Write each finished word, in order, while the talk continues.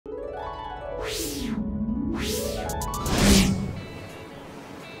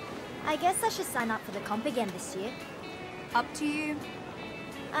I guess I should sign up for the comp again this year. Up to you.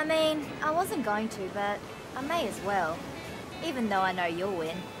 I mean, I wasn't going to, but I may as well. Even though I know you'll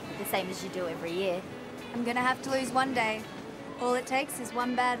win, the same as you do every year. I'm gonna have to lose one day. All it takes is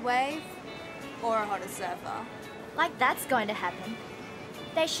one bad wave or a hotter surfer. Like that's going to happen.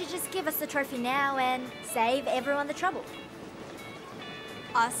 They should just give us the trophy now and save everyone the trouble.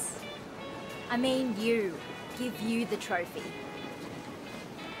 Us? I mean you. Give you the trophy.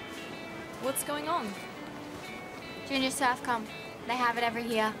 What's going on? Junior Surf Comp. They have it every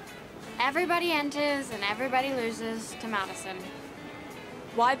year. Everybody enters and everybody loses to Madison.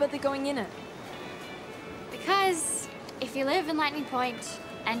 Why bother going in it? Because if you live in Lightning Point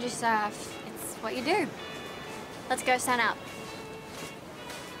and you surf, it's what you do. Let's go sign up.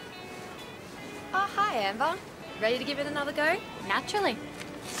 Oh, hi, Amber. Ready to give it another go? Naturally.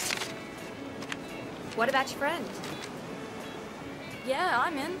 What about your friend? Yeah,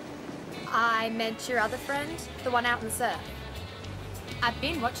 I'm in. I meant your other friend, the one out in the surf. I've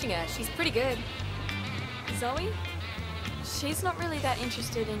been watching her. She's pretty good. Zoe? She's not really that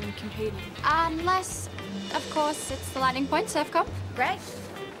interested in competing. Unless, of course, it's the Lightning Point Surf Comp. Great.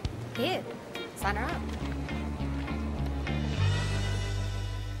 Here, sign her up.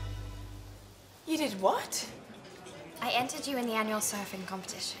 You did what? I entered you in the annual surfing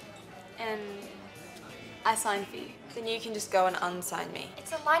competition. And I signed for you. Then you can just go and unsign me.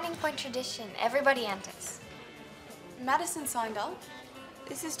 It's a Lightning Point tradition. Everybody enters. Madison signed up.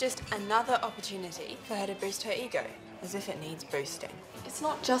 This is just another opportunity for her to boost her ego, as if it needs boosting. It's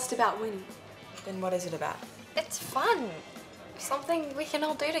not just about winning. Then what is it about? It's fun. Something we can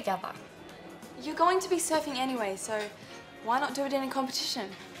all do together. You're going to be surfing anyway, so why not do it in a competition?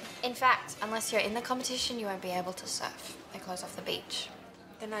 In fact, unless you're in the competition, you won't be able to surf. They close off the beach.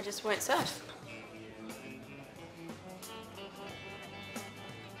 Then I just won't surf.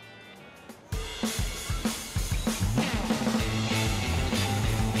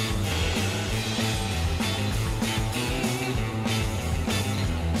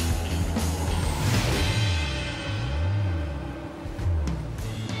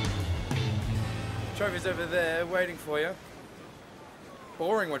 Trophy's over there, waiting for you.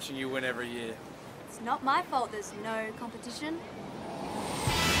 Boring watching you win every year. It's not my fault there's no competition.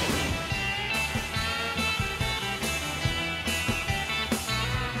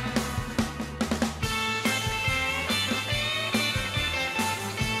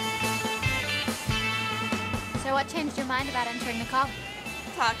 So what changed your mind about entering the comp?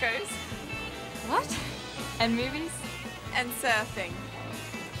 Tacos. What? And movies. And surfing.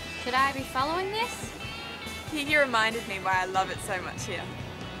 Should I be following this? Kiki reminded me why I love it so much here.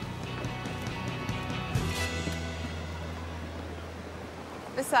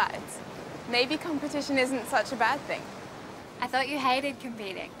 Besides, maybe competition isn't such a bad thing. I thought you hated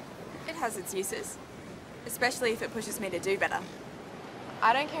competing. It has its uses, especially if it pushes me to do better.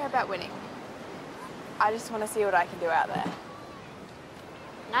 I don't care about winning. I just want to see what I can do out there.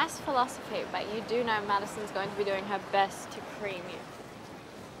 Nice philosophy, but you do know Madison's going to be doing her best to cream you.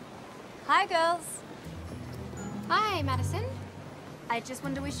 Hi, girls. Hi, Madison. I just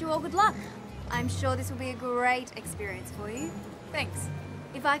wanted to wish you all good luck. I'm sure this will be a great experience for you. Thanks.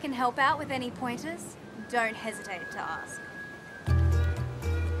 If I can help out with any pointers, don't hesitate to ask.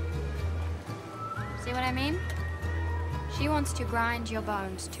 See what I mean? She wants to grind your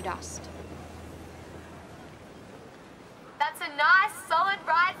bones to dust. That's a nice, solid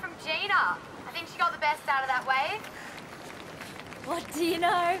ride from Gina. I think she got the best out of that wave. What do you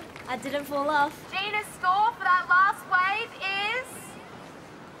know? I didn't fall off. Gina's score for that last wave is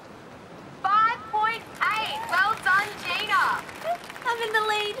 5.8. Well done, Gina. I'm in the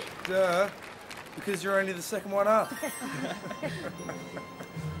lead. Duh. Because you're only the second one up.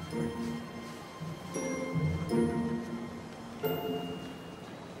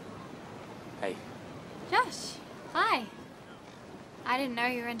 Hey. Josh, hi. I didn't know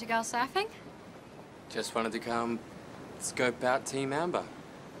you were into girl surfing. Just wanted to come scope out Team Amber.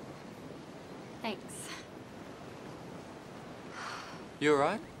 Thanks. You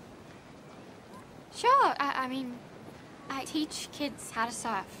alright? Sure, I mean, I teach kids how to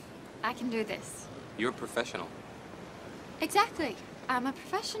surf. I can do this. You're a professional. Exactly. I'm a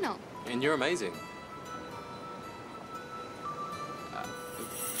professional. And you're amazing.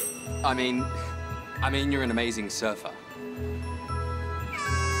 I mean, you're an amazing surfer.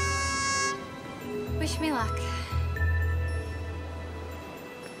 Wish me luck.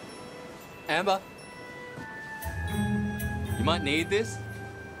 Amber? You might need this.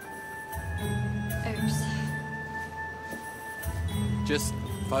 Oops. Just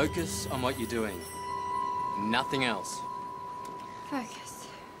Focus on what you're doing. Nothing else. Focus.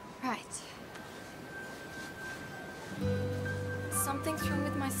 Right. Something's wrong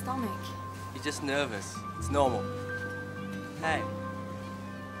with my stomach. You're just nervous. It's normal. Hey,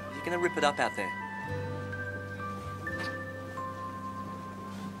 you're gonna rip it up out there.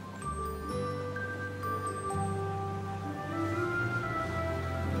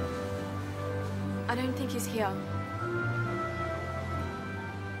 I don't think he's here.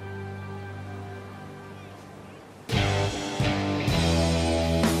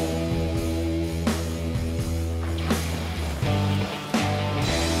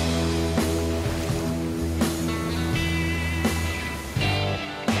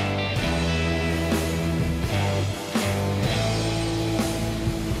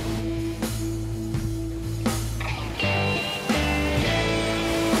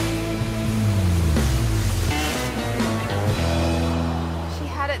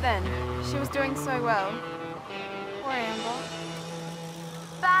 Then. She was doing so well. Poor Amber.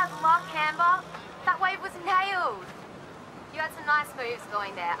 Bad luck, Amber. That wave was nailed. You had some nice moves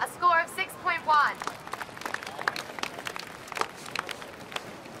going there. A score of 6.1.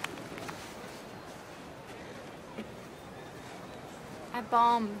 I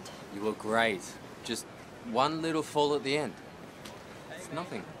bombed. You were great. Just one little fall at the end. It's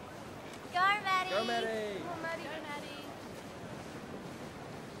nothing. Go, Maddie! Go, Maddie!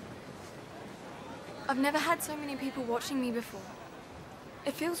 I've never had so many people watching me before.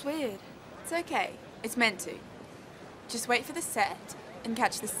 It feels weird. It's okay. It's meant to. Just wait for the set and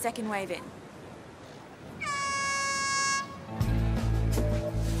catch the second wave in.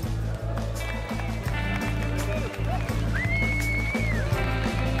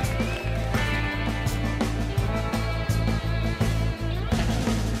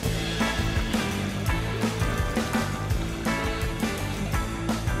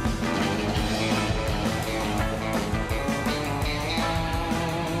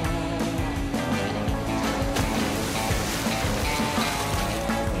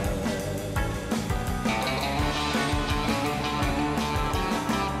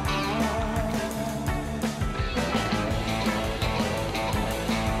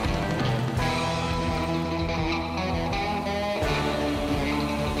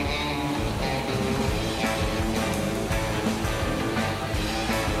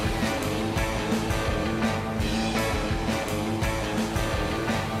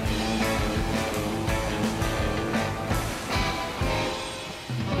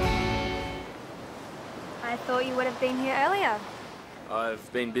 I thought you would have been here earlier.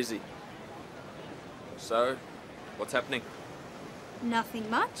 I've been busy. So, what's happening? Nothing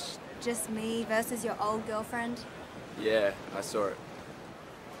much. Just me versus your old girlfriend. Yeah, I saw it.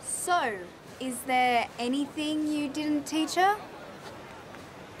 So, is there anything you didn't teach her?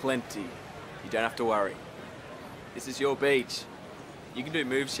 Plenty. You don't have to worry. This is your beach. You can do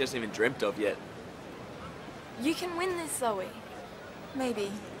moves she hasn't even dreamt of yet. You can win this, Zoe.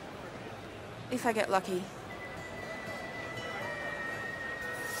 Maybe. If I get lucky.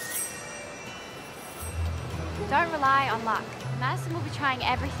 Don't rely on luck. Madison will be trying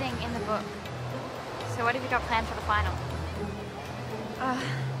everything in the book. So what have you got planned for the final?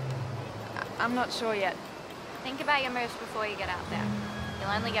 I'm not sure yet. Think about your moves before you get out there.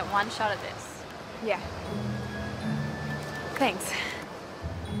 You'll only get one shot at this. Yeah. Thanks.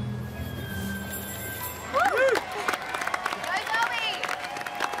 Go, Zoe!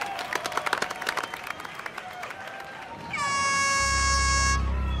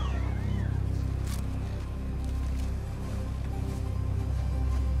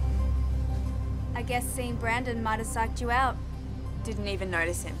 I guess seeing Brandon might have psyched you out. Didn't even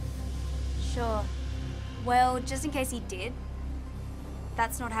notice him. Sure. Well, just in case he did,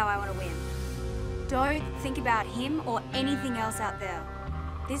 that's not how I want to win. Don't think about him or anything else out there.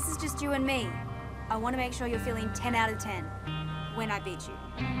 This is just you and me. I want to make sure you're feeling 10 out of 10 when I beat you.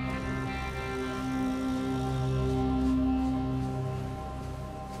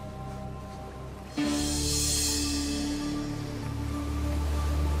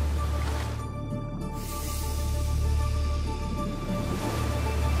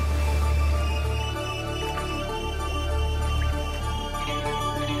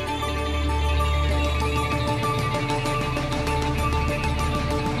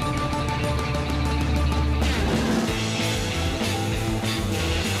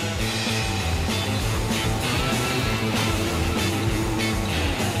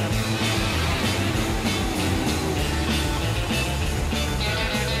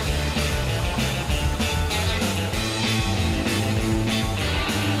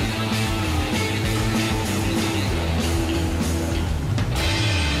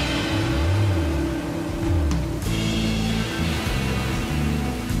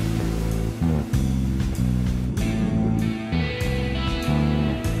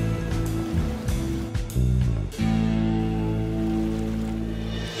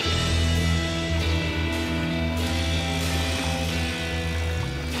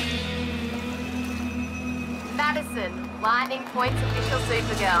 Madison, Lightning Point's official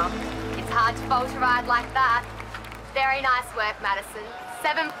Supergirl. It's hard to bolt a ride like that. Very nice work, Madison.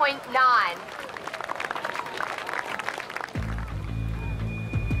 7.9.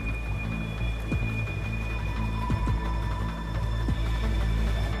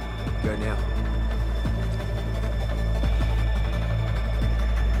 Go now.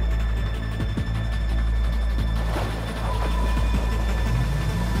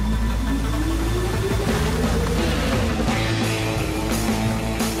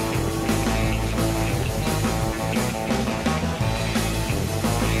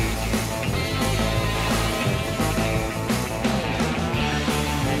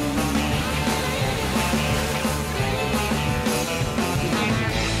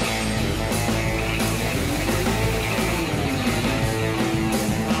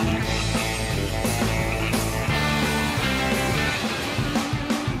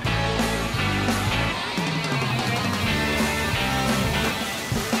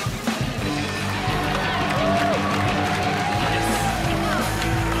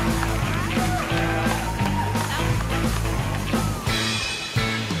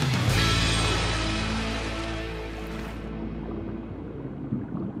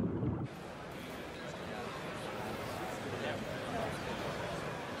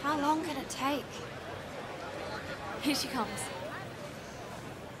 How long can it take? Here she comes.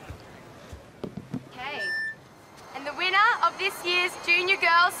 Okay. And the winner of this year's Junior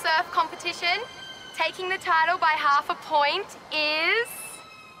Girls Surf Competition, taking the title by half a point, is...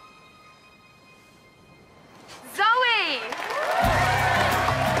 Zoe!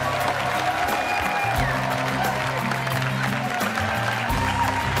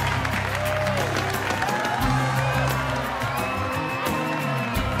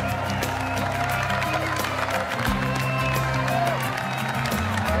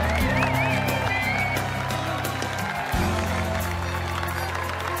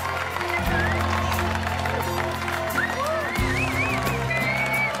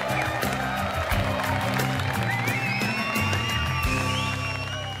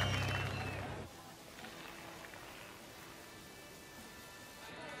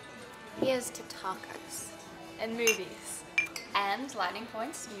 Here's to tacos and movies and Lightning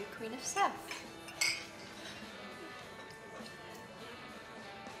Point's new Queen of Surf.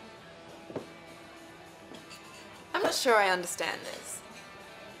 I'm not sure I understand this.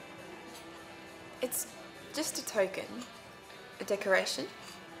 It's just a token, a decoration.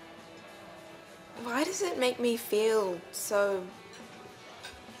 Why does it make me feel so...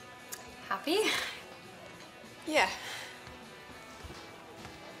 Happy? Yeah.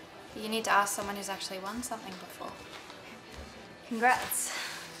 You need to ask someone who's actually won something before. Congrats.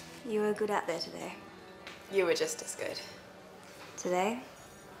 You were good out there today. You were just as good. Today,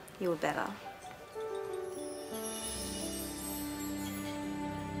 you were better.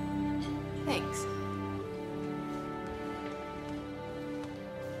 Thanks.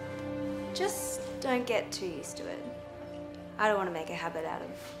 Just don't get too used to it. I don't want to make a habit out of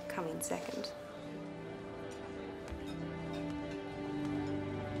coming second.